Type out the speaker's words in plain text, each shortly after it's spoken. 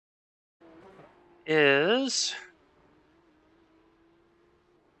is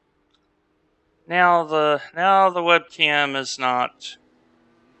now the webcam is not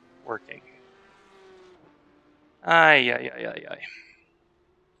working. Ay.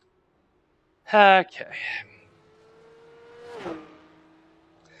 Okay.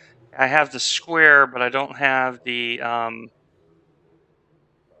 I have the square, but I don't have the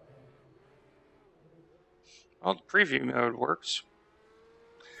well, the preview mode works.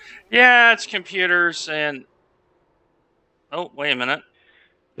 Yeah, it's computers and oh, wait a minute.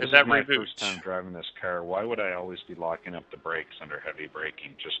 This Did that is my reboot? first time driving this car. Why would I always be locking up the brakes under heavy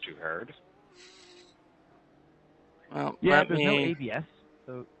braking? Just too hard? Well, yeah, there's no ABS,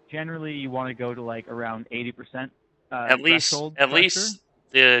 so generally you want to go to like around 80% threshold at pressure. least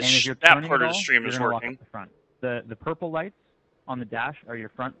the and if you're that turning part at of the all, stream you're is going to lock working. up the front. The purple lights on the dash are your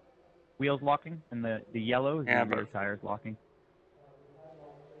front wheels locking, and the yellow is your rear tires locking.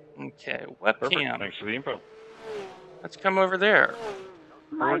 Okay, Perfect. webcam. Thanks for the info. Let's come over there.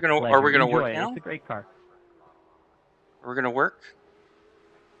 Are we gonna work it. now? It's a great car. Are we gonna work?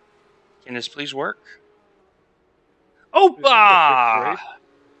 Can this please work? Oh,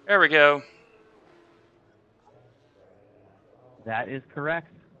 there we go. That is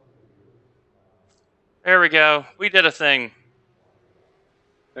correct. There we go. We did a thing.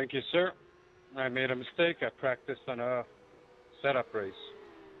 Thank you, sir. I made a mistake. I practiced on a setup race.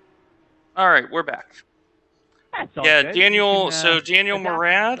 All right, we're back. That's all Yeah, good. Daniel. Can, So Daniel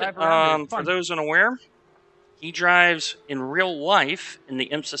Murad, for those unaware, he drives in real life in the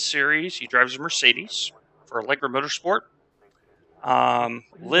IMSA series. He drives a Mercedes for Allegra Motorsport.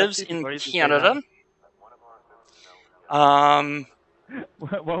 Lives in Canada.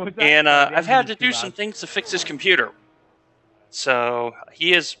 What was that? And I've had to do some things to fix his computer. So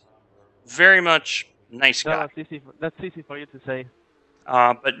he is very much nice guy. That's easy for you to say.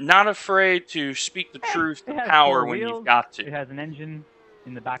 But not afraid to speak the truth to power when you've got to. It has an engine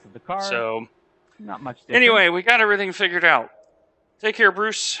in the back of the car. So, not much different. Anyway, we got everything figured out. Take care,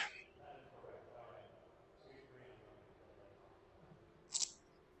 Bruce.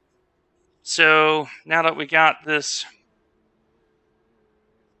 So, now that we got this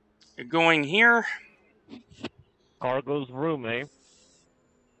going here. Car goes vroom, eh?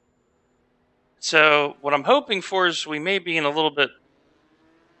 So, what I'm hoping for is we may be in a little bit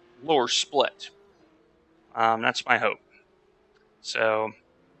lower split. That's my hope. So,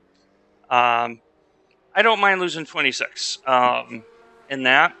 I don't mind losing 26 in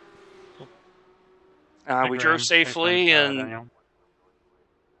that. We drove safely and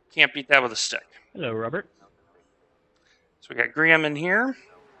can't beat that with a stick. Hello, Robert. So we got Graham in here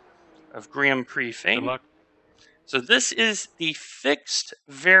of Graham Pre-Fame. Good luck. So this is the fixed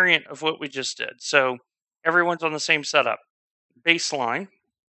variant of what we just did. So everyone's on the same setup. Baseline.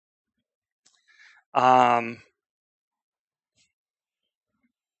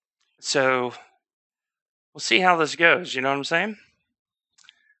 So we'll see how this goes. You know what I'm saying?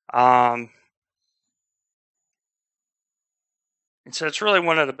 And so it's really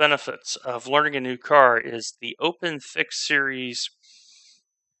one of the benefits of learning a new car is the open fixed series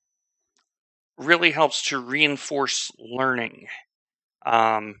really helps to reinforce learning.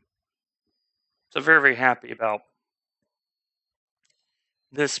 So very, very happy about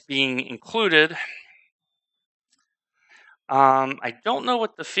this being included. I don't know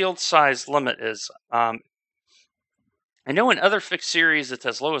what the field size limit is. I know in other fixed series it's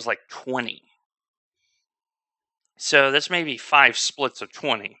as low as like 20. So this may be 5 splits of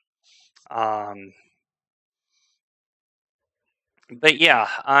 20. But yeah,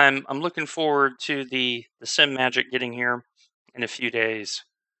 I'm looking forward to the Sim Magic getting here in a few days.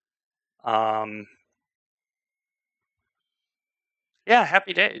 Yeah,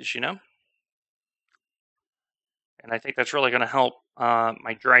 happy days, you know. And I think that's really going to help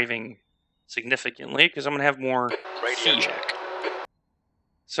my driving significantly because I'm going to have more feedback.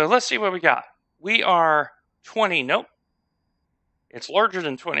 So let's see what we got. We are 20. Nope. It's larger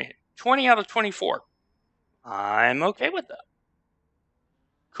than 20. 20 out of 24. I'm okay with that.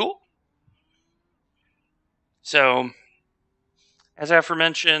 Cool. So, as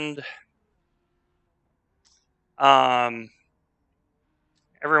aforementioned, everyone's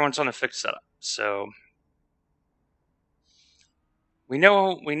on a fixed setup. So, we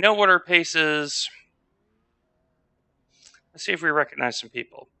know what our pace is. Let's see if we recognize some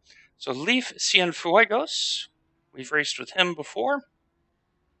people. So, Leaf Cienfuegos. We've raced with him before.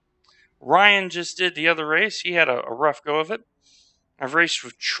 Ryan just did the other race. He had a rough go of it. I've raced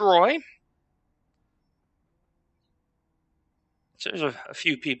with Troy. So there's a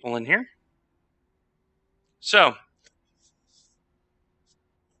few people in here. So,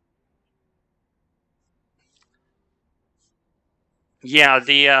 Yeah,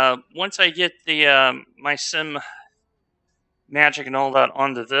 the once I get the my sim magic and all that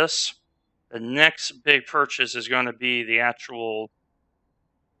onto this, the next big purchase is going to be the actual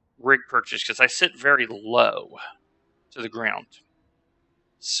rig purchase because I sit very low to the ground.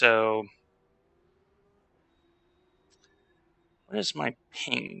 So, what is my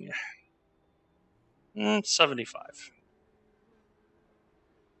ping? 75.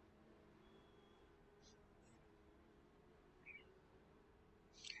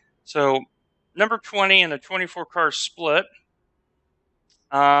 So, number 20 in a 24 car split.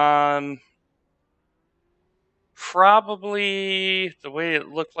 Probably the way it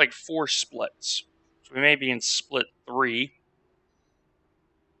looked like 4 splits. So we may be in split 3.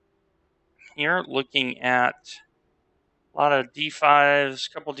 Here, looking at a lot of D5s,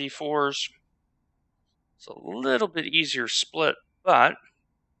 a couple D4s. It's a little bit easier split, but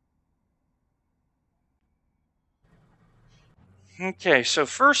okay, so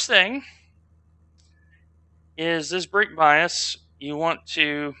first thing is this brake bias. You want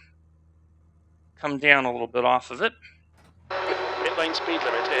to come down a little bit off of it. Pit lane speed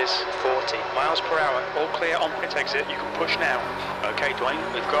limit is 40 miles per hour. All clear on pit exit. You can push now. Okay,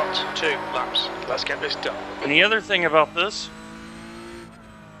 Dwayne, we've got 2 laps. Let's get this done. And the other thing about this,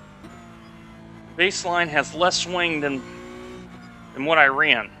 baseline has less swing than what I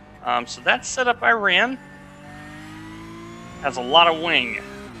ran. So that setup I ran has a lot of wing.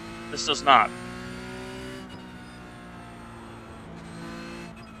 This does not.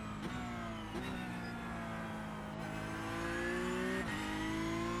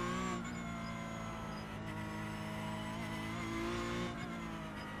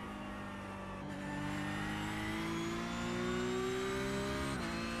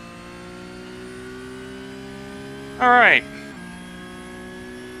 All right.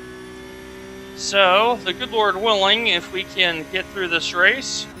 So, the good Lord willing, if we can get through this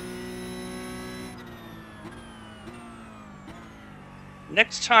race,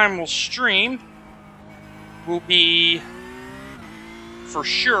 next time we'll stream will be for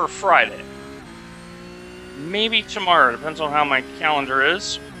sure Friday. Maybe tomorrow, depends on how my calendar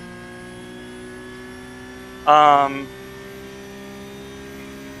is.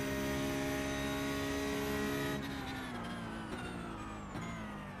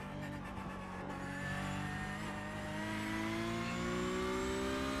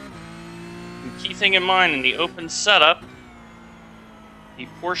 Key thing in mind, in the open setup, the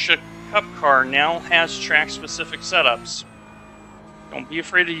Porsche Cup car now has track-specific setups. Don't be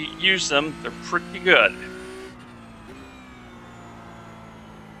afraid to use them. They're pretty good.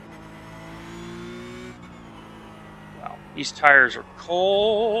 Wow, these tires are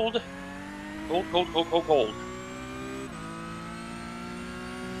cold. Cold, cold, cold, cold, cold.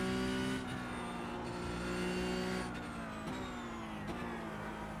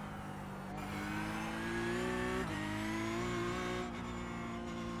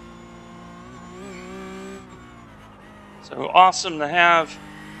 So awesome to have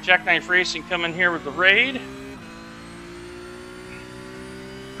Jackknife Racing come in here with the raid.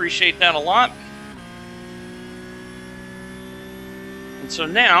 Appreciate that a lot. And so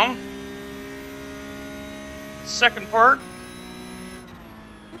now, second part.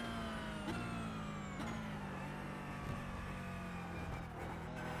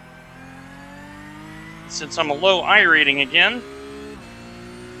 Since I'm a low I rating again,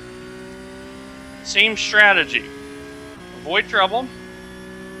 same strategy. Avoid trouble,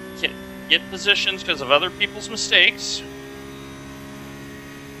 get positions because of other people's mistakes.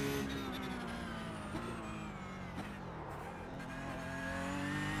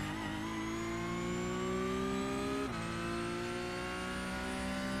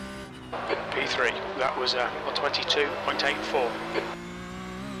 P3, that was 122.84.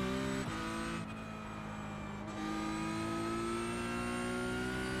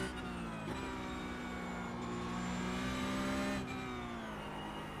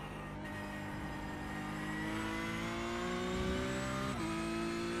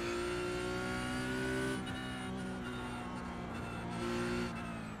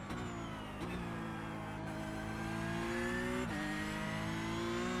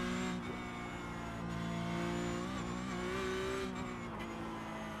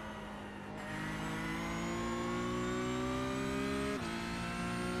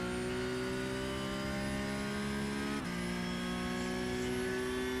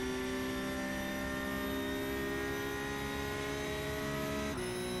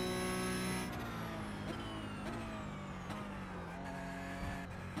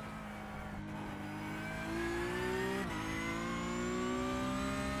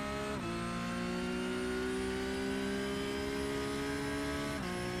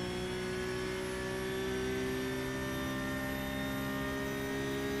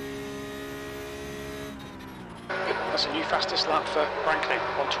 That's a new fastest lap for Franklin,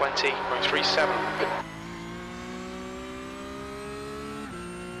 1:20.37.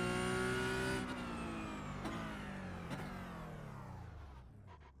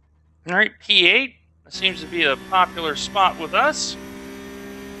 All right, P8. That seems to be a popular spot with us.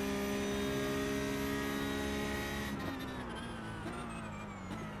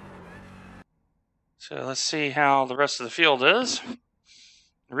 So let's see how the rest of the field is. I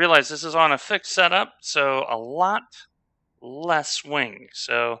realize this is on a fixed setup, so a lot less wing.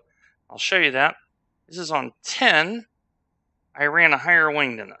 So I'll show you that. This is on 10. I ran a higher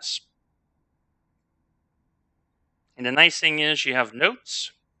wing than this. And the nice thing is you have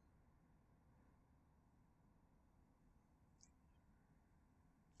notes.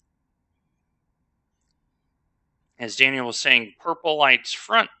 As Daniel was saying, purple lights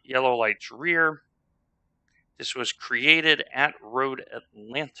front, yellow lights rear. This was created at Road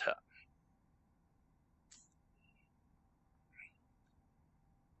Atlanta.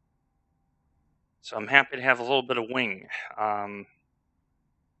 So I'm happy to have a little bit of wing. So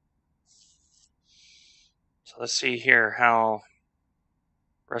let's see here how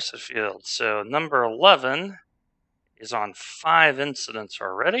the rest of the field. So number 11 is on 5 incidents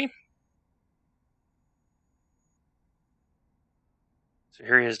already. So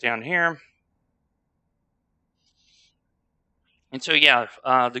here he is down here. And so, yeah,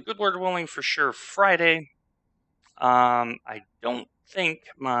 the good Lord willing for sure Friday. I don't think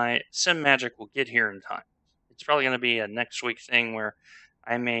my Sim Magic will get here in time. It's probably going to be a next week thing where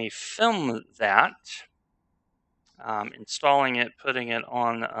I may film that, installing it, putting it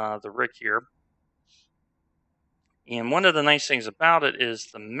on the rig here. And one of the nice things about it is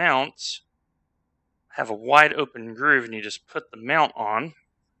the mounts have a wide open groove, and you just put the mount on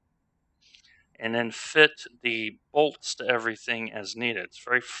and then fit the bolts to everything as needed. It's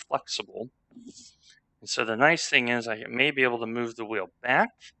very flexible. And so the nice thing is I may be able to move the wheel back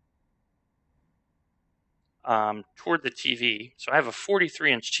toward the TV. So I have a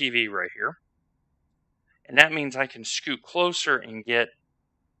 43-inch TV right here. And that means I can scoot closer and get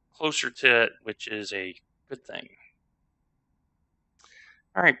closer to it, which is a good thing.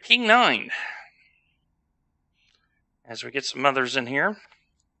 All right, P9. As we get some others in here.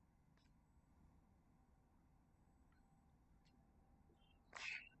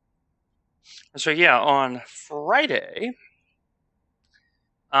 So yeah, on Friday,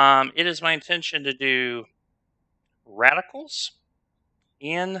 it is my intention to do Radicals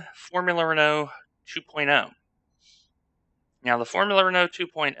in Formula Renault 2.0. Now, the Formula Renault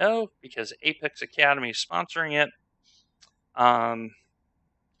 2.0, because Apex Academy is sponsoring it, I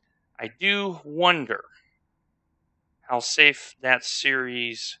do wonder how safe that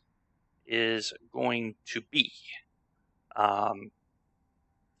series is going to be.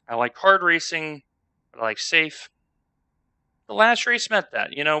 I like hard racing, but I like safe. The last race met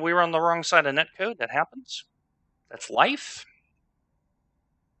that. You know, we were on the wrong side of netcode. That happens. That's life.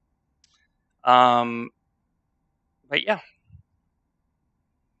 But yeah.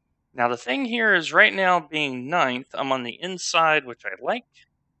 Now the thing here is right now being 9th, I'm on the inside, which I like.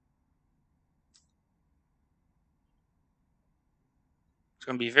 It's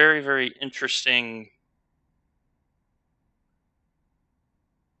going to be very, very interesting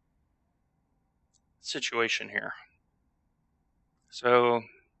situation here. So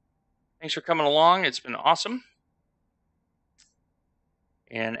thanks for coming along. It's been awesome.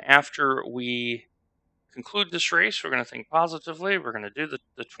 And after we conclude this race, we're going to think positively. We're going to do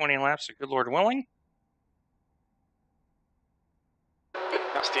the 20 laps, the good Lord willing.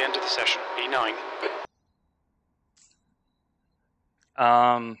 That's the end of the session, E9.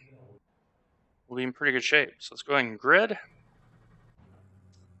 We'll be in pretty good shape. So let's go ahead and grid.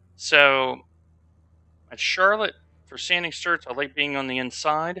 So at Charlotte, for standing starts, I like being on the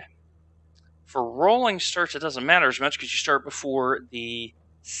inside. For rolling starts, it doesn't matter as much because you start before the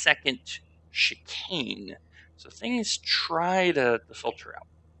second chicane. So things try to filter out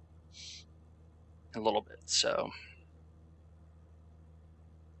a little bit. So,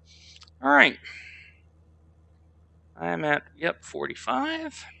 all right. I'm at,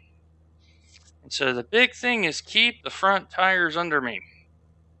 45. And so the big thing is keep the front tires under me.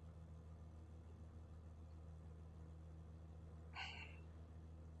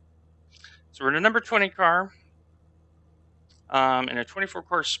 So we're in a number 20 car in a 24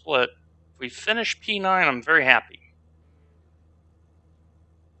 car split. If we finish P9, I'm very happy.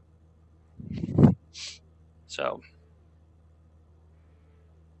 So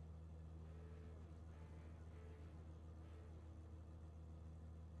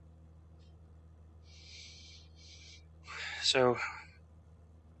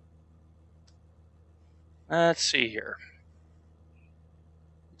Let's see here.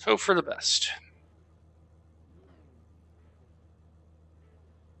 Let's hope for the best.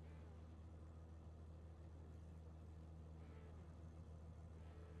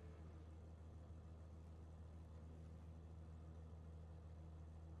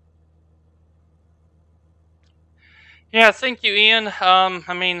 Yeah, thank you, Ian.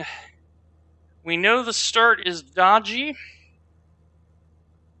 I mean, we know the start is dodgy.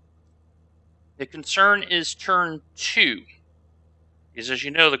 The concern is turn 2. Because as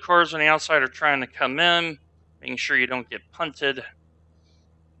you know, the cars on the outside are trying to come in, making sure you don't get punted,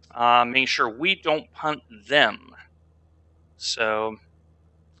 making sure we don't punt them. So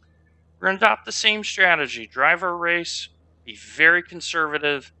we're going to adopt the same strategy. Drive our race, be very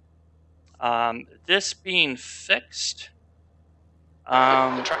conservative. This being fixed,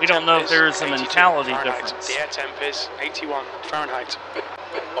 we don't know if there's a mentality difference. The air temp is 81 Fahrenheit.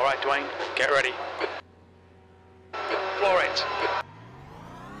 All right, Dwayne, get ready. Floor it.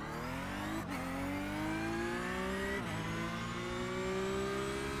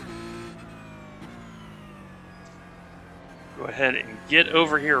 Go ahead and get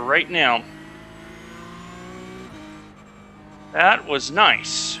over here right now. That was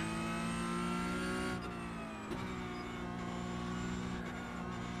nice.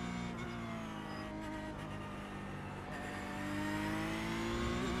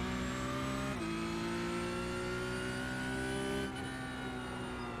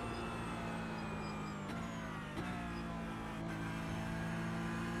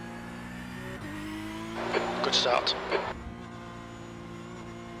 Good start.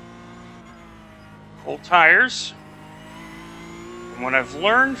 Cold tires. And what I've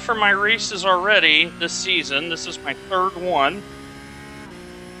learned from my races already this season, this is my 3rd one.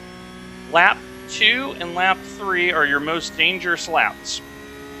 Lap 2 and lap 3 are your most dangerous laps.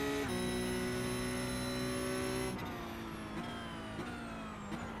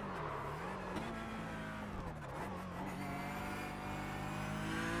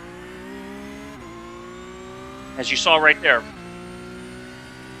 As you saw right there.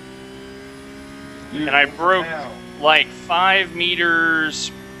 And I broke like 5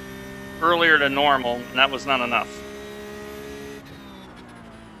 meters earlier than normal, and that was not enough.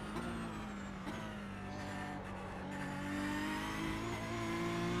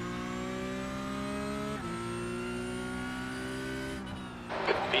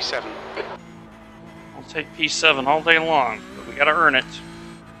 P7. I'll take P7 all day long, but we gotta earn it.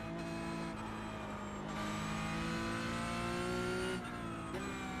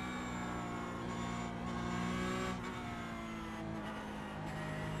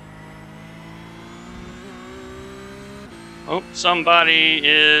 Oh, somebody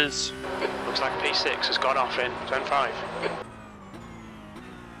is... Looks like P6 has gone off in turn 5.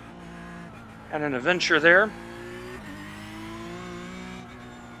 Had an adventure there.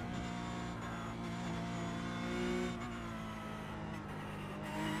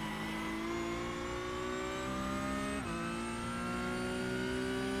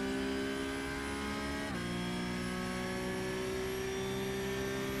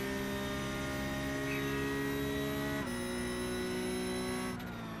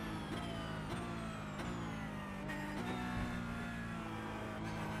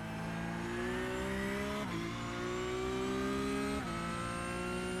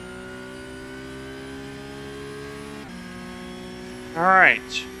 All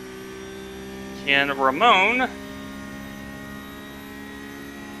right. Can Ramon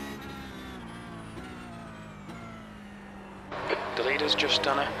The leader's just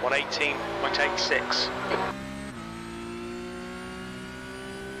done a 118.86.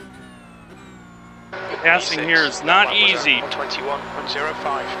 passing here is not easy.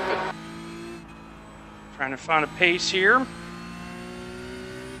 21.05. Trying to find a pace here.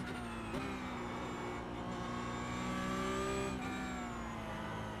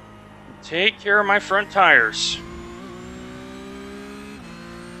 Take care of my front tires.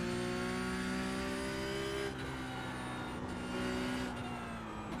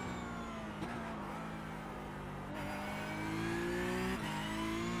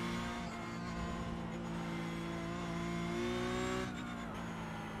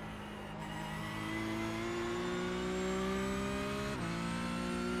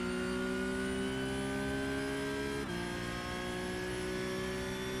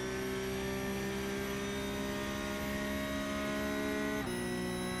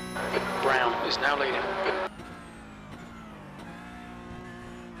 Brown is now leading.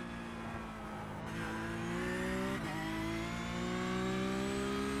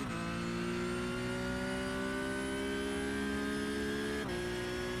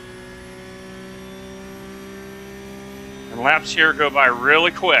 laps here go by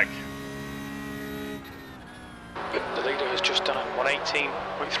really quick. The leader has just done a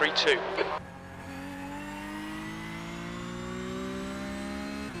 118.32.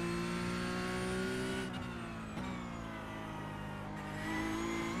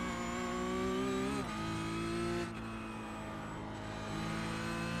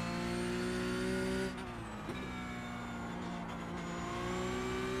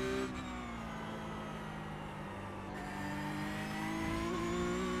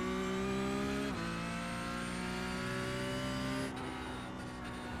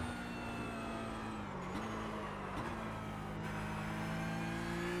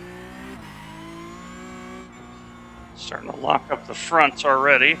 Starting to lock up the fronts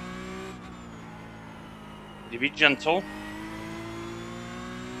already. Need to be gentle.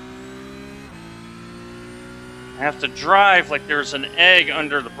 I have to drive like there's an egg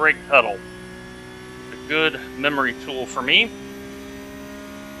under the brake pedal. A good memory tool for me.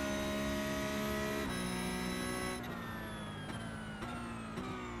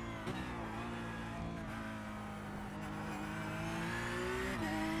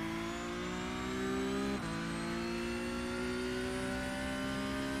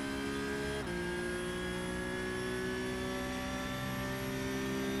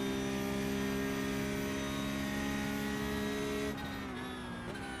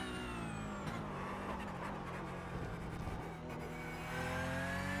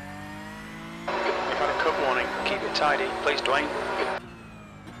 Keep it tidy, please, Dwayne.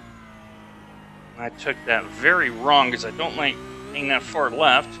 I took that very wrong because I don't like being that far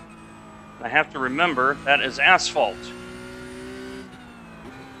left. I have to remember that is asphalt.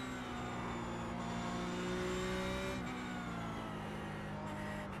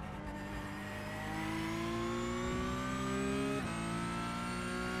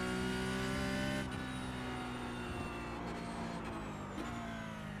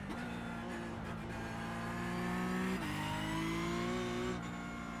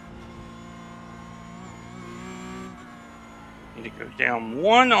 Need to go down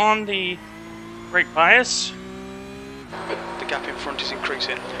 1 on the brake bias. The gap in front is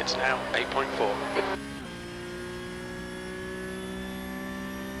increasing. It's now 8.4.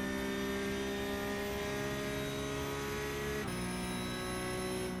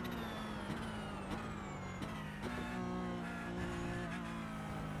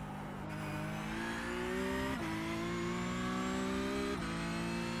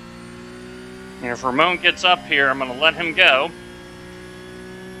 And if Ramon gets up here, I'm going to let him go.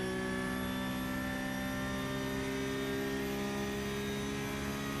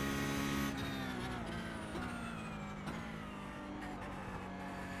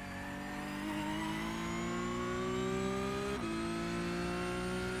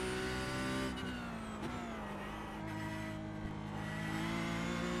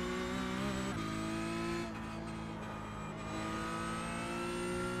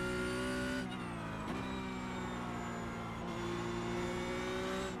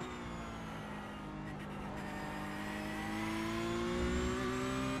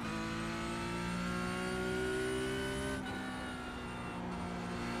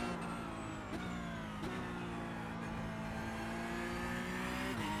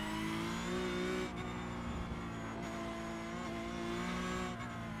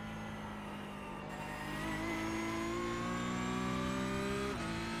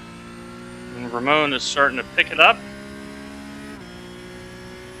 And Ramon is starting to pick it up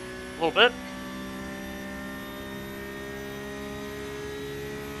a little bit.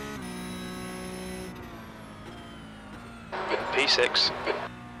 P6.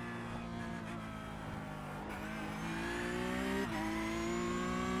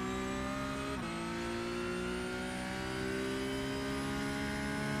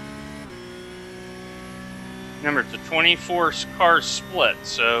 Remember, it's a 24 car split,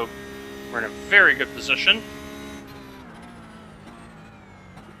 so we're in a very good position.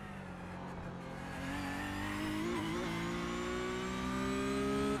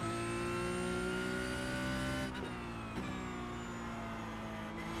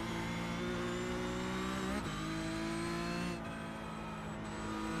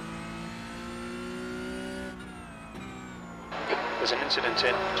 There's an incident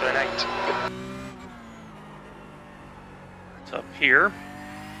in turn 8. It's up here.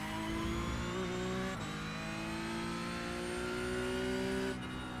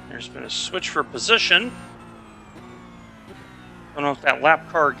 There's been a switch for position. Don't know if that lap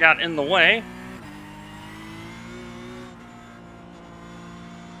car got in the way.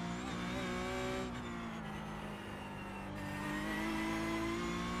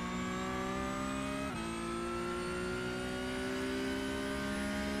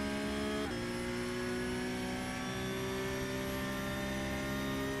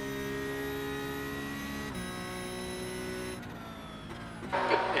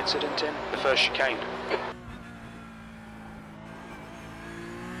 Incident in the first chicane.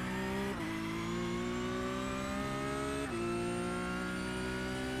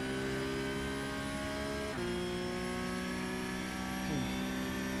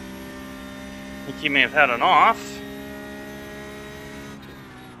 I think he may have had an off.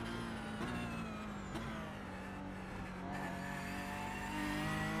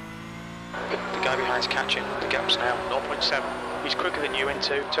 The guy behind's catching. The gap's now 0.7. He's quicker than you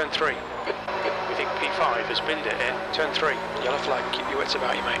into turn 3. We think P5 has binned it in turn 3. Yellow flag, keep your wits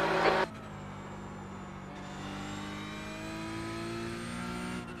about you, mate.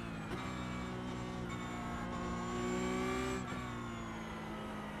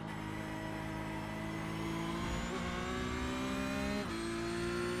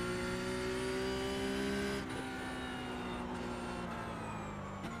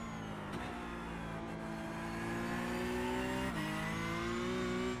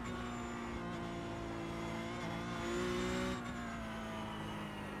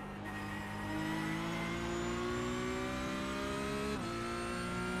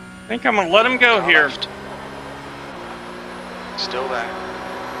 I think I'm gonna let him go Car here. left. Still there.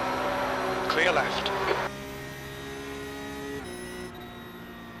 Clear left.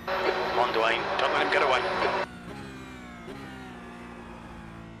 Come on, Dwayne. Don't let him get away.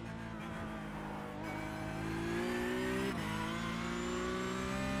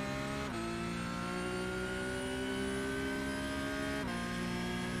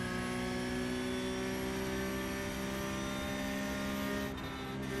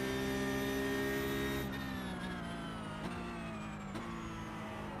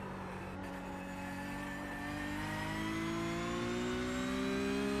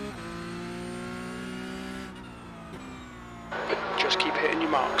 Just keep hitting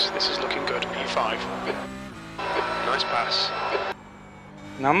your marks. This is looking good. P5. Nice pass.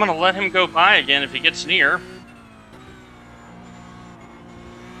 Now I'm gonna let him go by again if he gets near.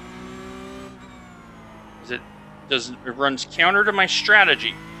 It runs counter to my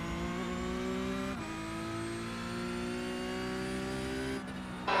strategy.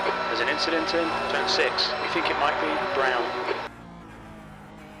 There's an incident in turn 6. We think it might be Brown.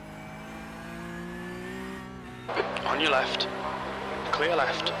 On your left. Clear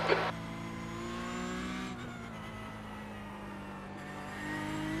left.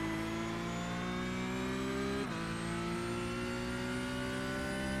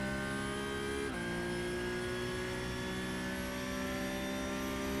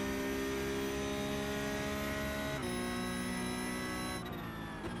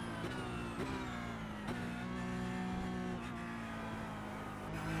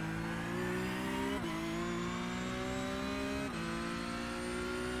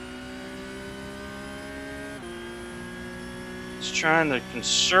 Just trying to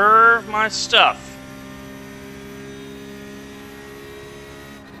conserve my stuff.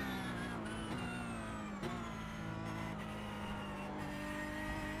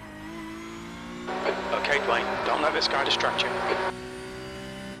 Okay, Dwayne, don't let this guy distract you.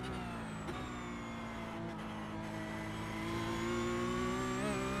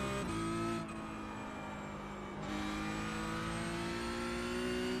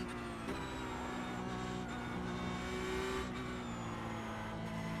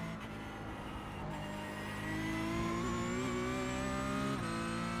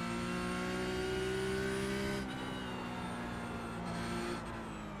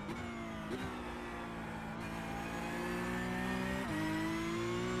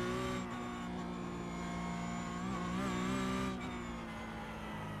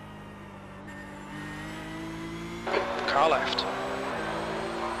 Car left.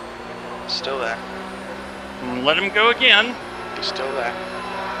 Still there. I'm gonna let him go again. He's still there.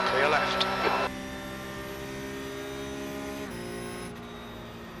 Clear left.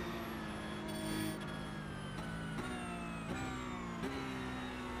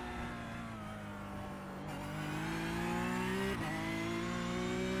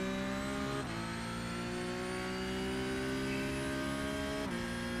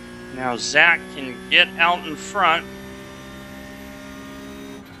 Now Zach can get out in front.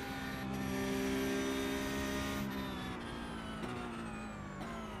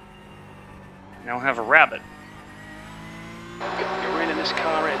 Now have a rabbit. You're reining this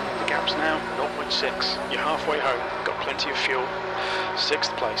car in. The gap's now 0.6. You're halfway home. Got plenty of fuel.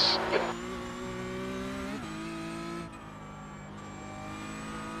 6th place.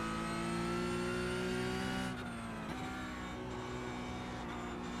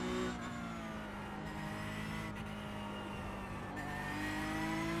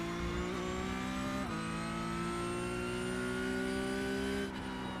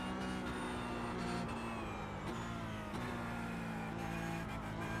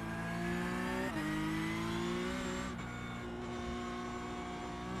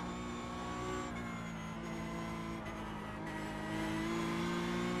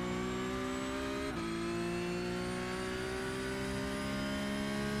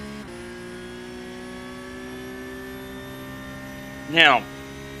 Now,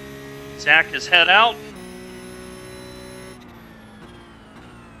 Zach is head out.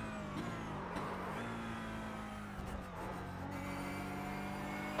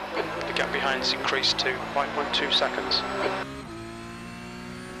 The gap behind's increased to 5.2 seconds.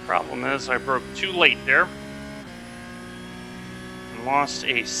 Problem is, I broke too late there and lost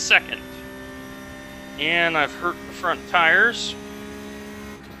a second. And I've hurt the front tires.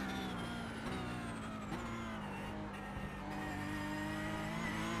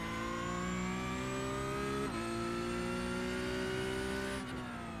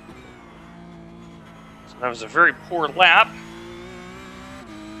 So that was a very poor lap.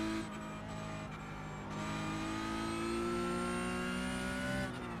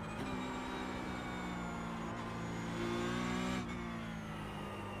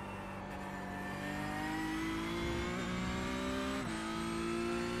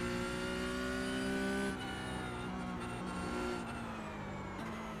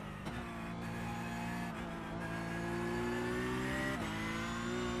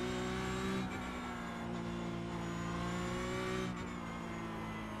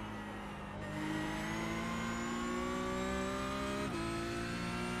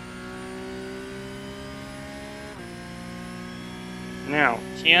 Now,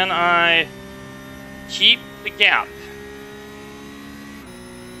 can I keep the gap?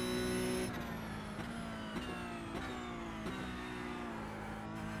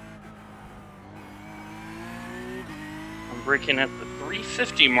 I'm braking at the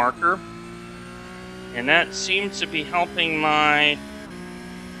 350 marker, and that seems to be helping my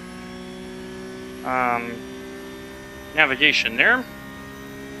navigation there.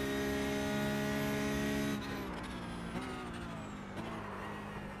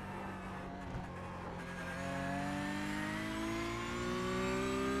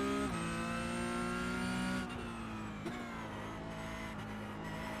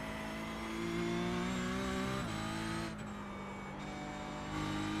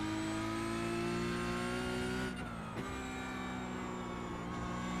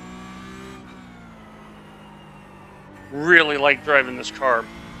 Really like driving this car.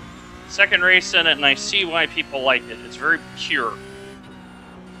 Second race in it, and I see why people like it. It's very pure.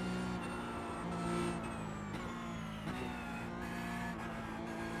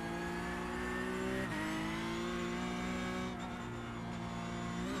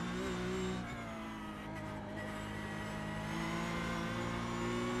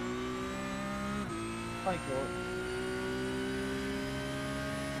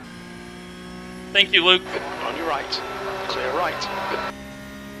 Thank you, Luke. On your right. Clear right.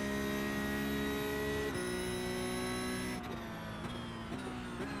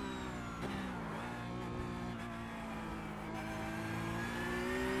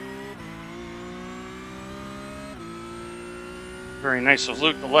 Very nice of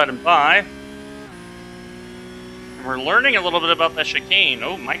Luke to let him by. And we're learning a little bit about that chicane.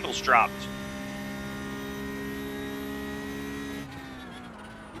 Oh, Michael's dropped.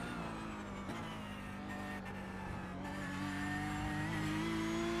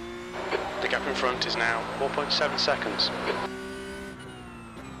 The gap in front is now 4.7 seconds.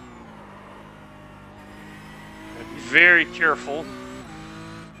 Be very careful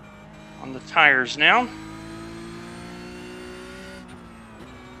on the tires now.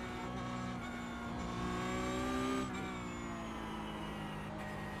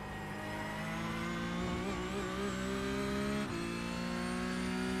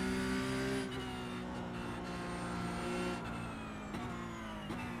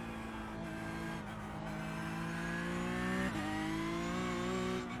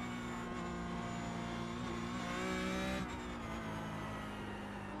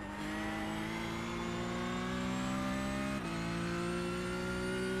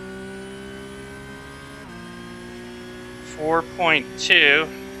 .2.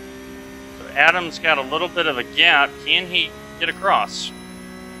 So Adam's got a little bit of a gap. Can he get across?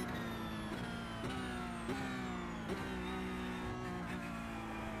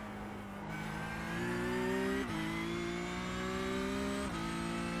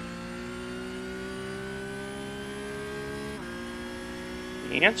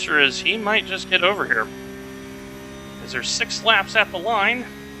 The answer is he might just get over here. Because there's 6 laps at the line.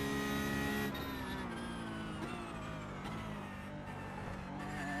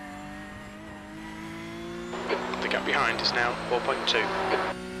 The gap behind is now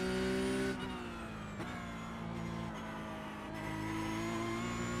 4.2.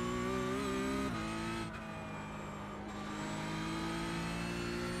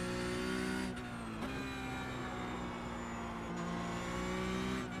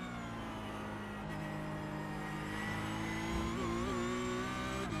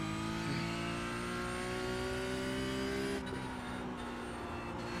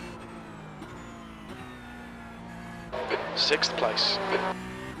 6th place.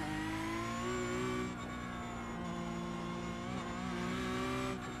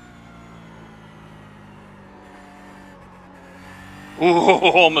 Ooh,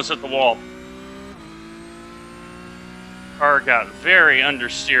 almost hit the wall. Car got very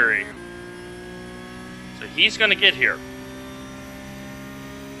understeery. So he's going to get here.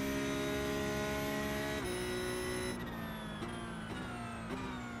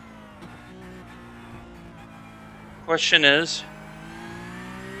 Question is,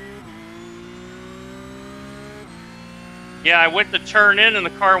 yeah, I went to turn in and the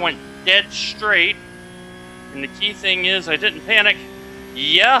car went dead straight. And the key thing is I didn't panic.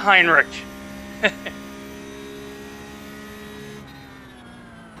 Yeah, Heinrich.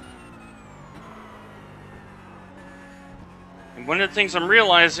 And one of the things I'm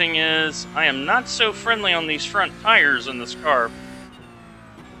realizing is I am not so friendly on these front tires in this car.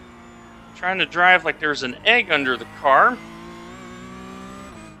 Trying to drive like there's an egg under the car.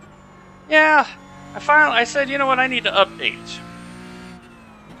 Yeah, I said, you know what, I need to update.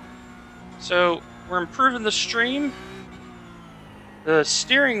 So we're improving the stream, the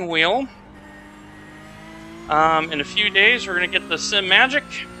steering wheel. In a few days, we're going to get the Sim Magic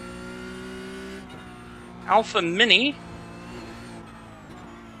Alpha Mini.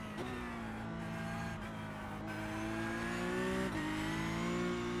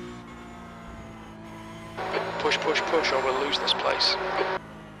 Push, push, push, or we'll lose this place.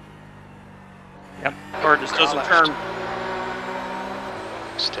 Yep, car just doesn't left. turn.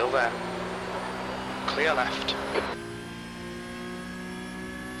 Still there. Clear left.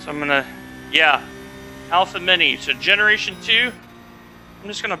 So I'm gonna, yeah, Alpha Mini. So Generation 2, I'm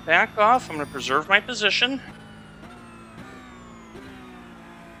just gonna back off. I'm gonna preserve my position.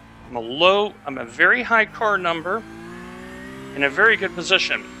 I'm a very high car number in a very good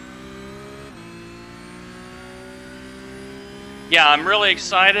position. Yeah, I'm really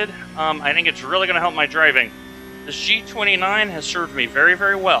excited. I think it's really gonna help my driving. This G29 has served me very,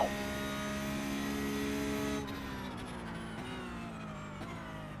 very well.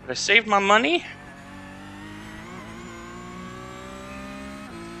 I saved my money,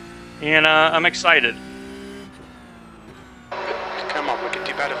 and I'm excited. Come on, we can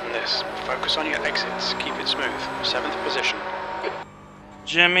do better than this. Focus on your exits. Keep it smooth. 7th position.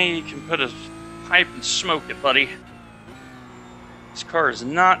 Jimmy, you can put a pipe and smoke it, buddy. This car is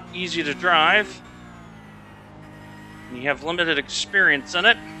not easy to drive, and you have limited experience in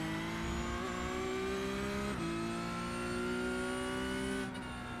it.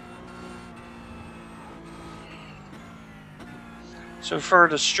 So far,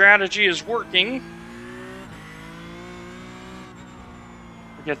 the strategy is working.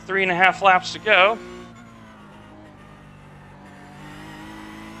 We got 3.5 laps to go.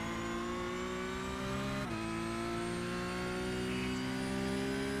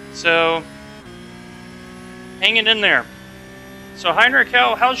 So, hanging in there. So, Heinrich,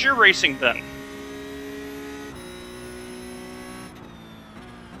 how's your racing been?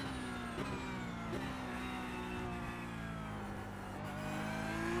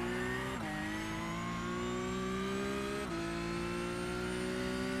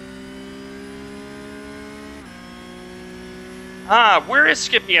 Where is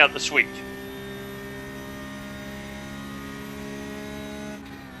Skippy out this week?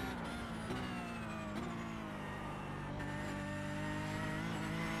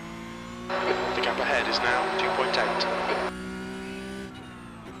 The gap ahead is now 2.8.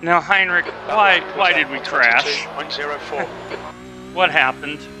 Now, Heinrich, why did we crash? 22.04. What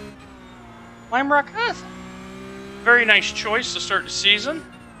happened? Lime Rock Earth. Very nice choice to start the season.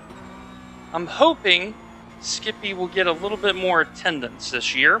 I'm hoping Skippy will get a little bit more attendance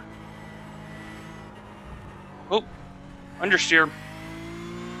this year. Oh, understeer.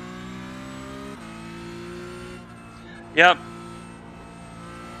 Yep.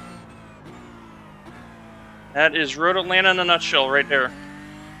 That is Road Atlanta in a nutshell right there.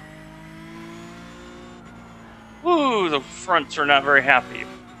 Ooh, the fronts are not very happy.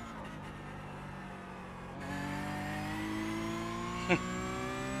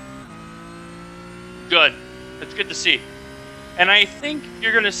 Good. It's good to see. And I think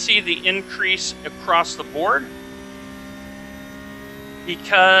you're going to see the increase across the board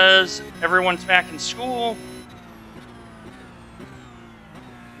because everyone's back in school.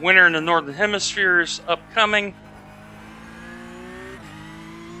 Winter in the Northern Hemisphere is upcoming.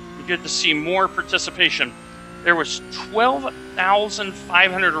 You're good to see more participation. There was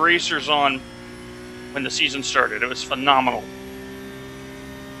 12,500 racers on when the season started. It was phenomenal.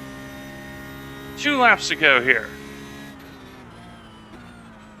 2 laps to go here.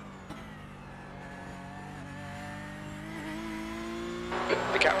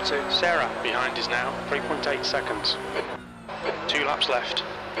 lap 2. Sarah behind is now 3.8 seconds. 2 laps left.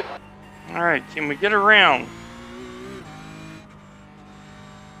 All right, can we get around?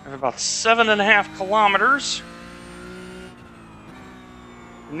 I have about 7.5 kilometers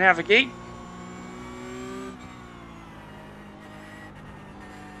to navigate.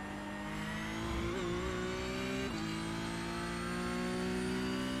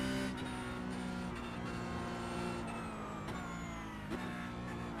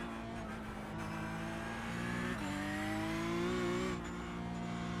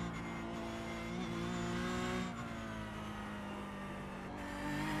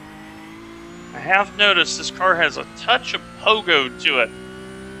 I have noticed this car has a touch of pogo to it.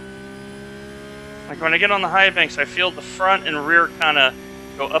 Like when I get on the high banks, I feel the front and rear kind of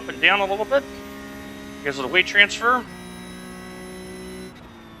go up and down a little bit because of the weight transfer.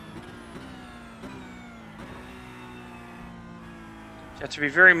 You have to be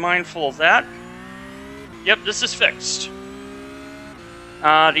very mindful of that. Yep, this is fixed.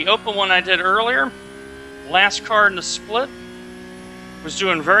 The open one I did earlier, last car in the split, was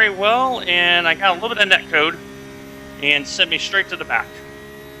doing very well, and I got a little bit of net code and sent me straight to the back.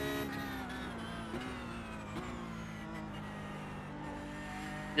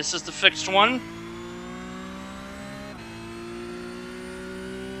 This is the fixed one.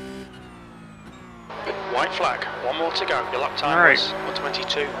 White flag, one more to go. Your lap time was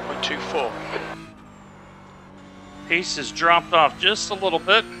 122.24. Pace has dropped off just a little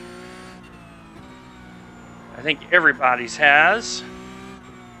bit. I think everybody's has.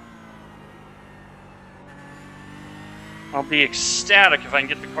 I'll be ecstatic if I can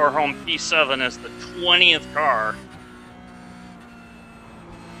get the car home P7 as the 20th car.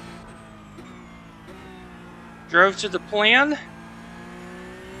 Drove to the plan.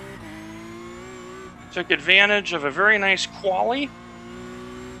 Took advantage of a very nice quali.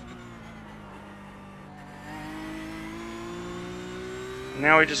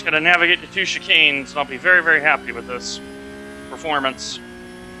 Now we just got to navigate the 2 chicanes, and I'll be very, very happy with this performance.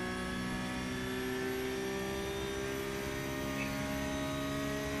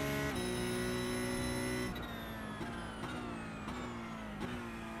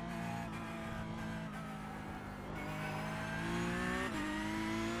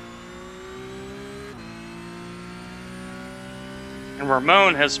 And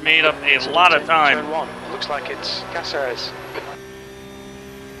Ramon has made up a lot of time. Turn 1. Looks like it's Caceres.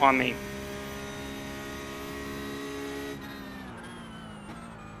 On me.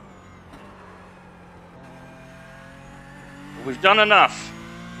 We've done enough.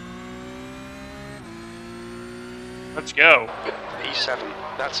 Let's go. E7.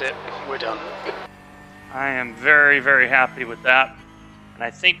 That's it. We're done. I am very, very happy with that. And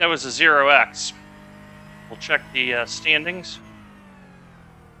I think that was a 0x. We'll check the standings.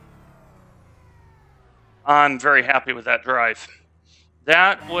 I'm very happy with that drive.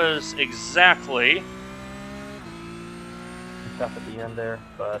 That was exactly... Stuff at the end there,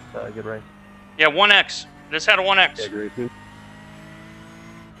 but good race. Yeah, 1x. This had a 1x. Yeah, great too.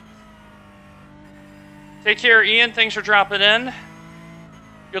 Take care, Ian. Thanks for dropping in.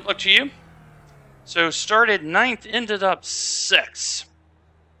 Good luck to you. So started 9th, ended up 6th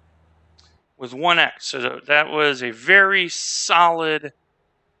with 1x. So that was a very solid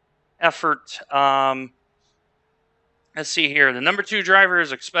effort. Let's see here. The number 2 driver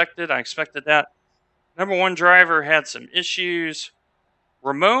is expected. I expected that. Number 1 driver had some issues.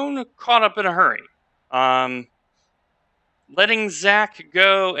 Ramon caught up in a hurry. Letting Zach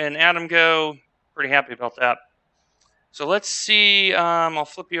go and Adam go, pretty happy about that. So let's see. I'll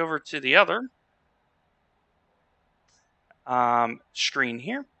flip you over to the other screen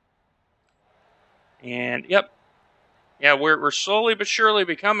here. And yep. Yeah, we're slowly but surely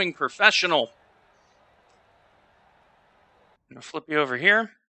becoming professional. I'm going to flip you over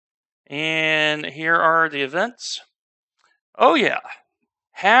here. And here are the events. Oh, yeah.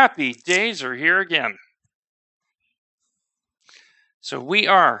 Happy days are here again. So we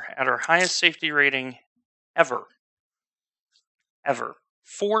are at our highest safety rating ever. Ever.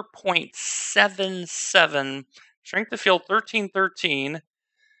 4.77. Strength of field 1313.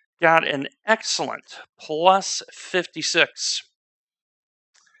 Got an excellent plus 56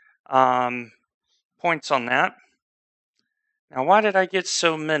 points on that. Now, why did I get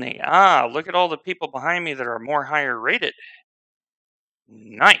so many? Look at all the people behind me that are more higher rated.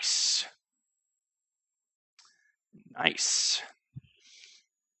 Nice. Nice.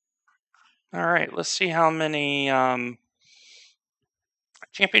 All right, let's see how many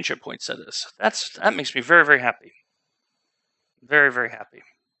championship points that is. That makes me very, very happy. Very, very happy.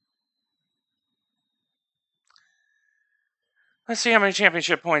 Let's see how many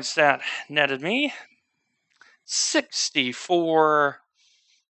championship points that netted me. 64.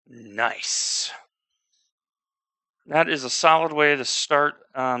 Nice. That is a solid way to start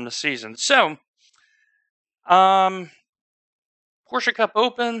the season. So, Porsche Cup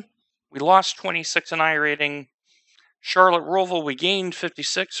Open, we lost 26 in iRating. Charlotte Roval, we gained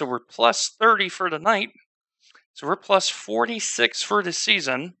 56, so we're plus 30 for the night. So we're plus 46 for the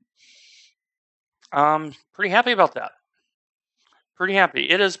season. Pretty happy about that. Pretty happy.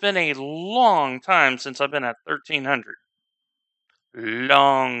 It has been a long time since I've been at 1300.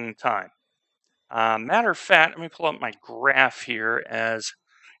 Long time. Matter of fact, let me pull up my graph here as...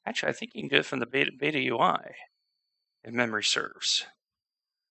 Actually, I think you can get it from the beta UI, if memory serves.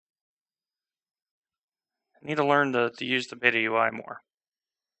 I need to learn to use the beta UI more.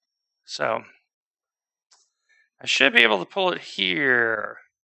 So, I should be able to pull it here.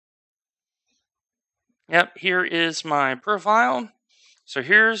 Yep, here is my profile. So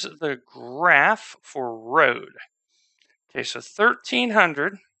here's the graph for road. Okay, so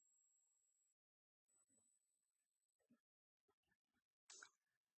 1300.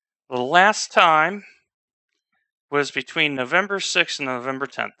 The last time was between November 6th and November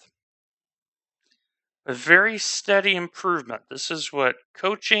 10th. A very steady improvement. This is what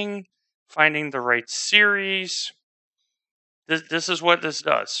coaching, finding the right series, this is what this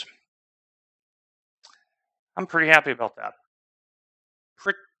does. I'm pretty happy about that.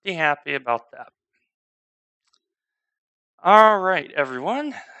 Pretty happy about that. All right,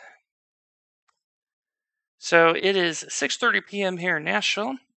 everyone. So it is 6:30 p.m. here in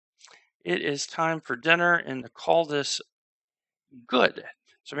Nashville. It is time for dinner and to call this good.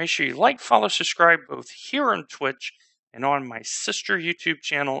 So make sure you like, follow, subscribe both here on Twitch and on my sister YouTube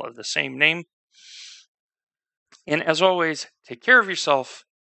channel of the same name. And as always, take care of yourself,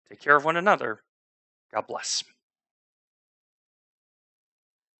 take care of one another. God bless.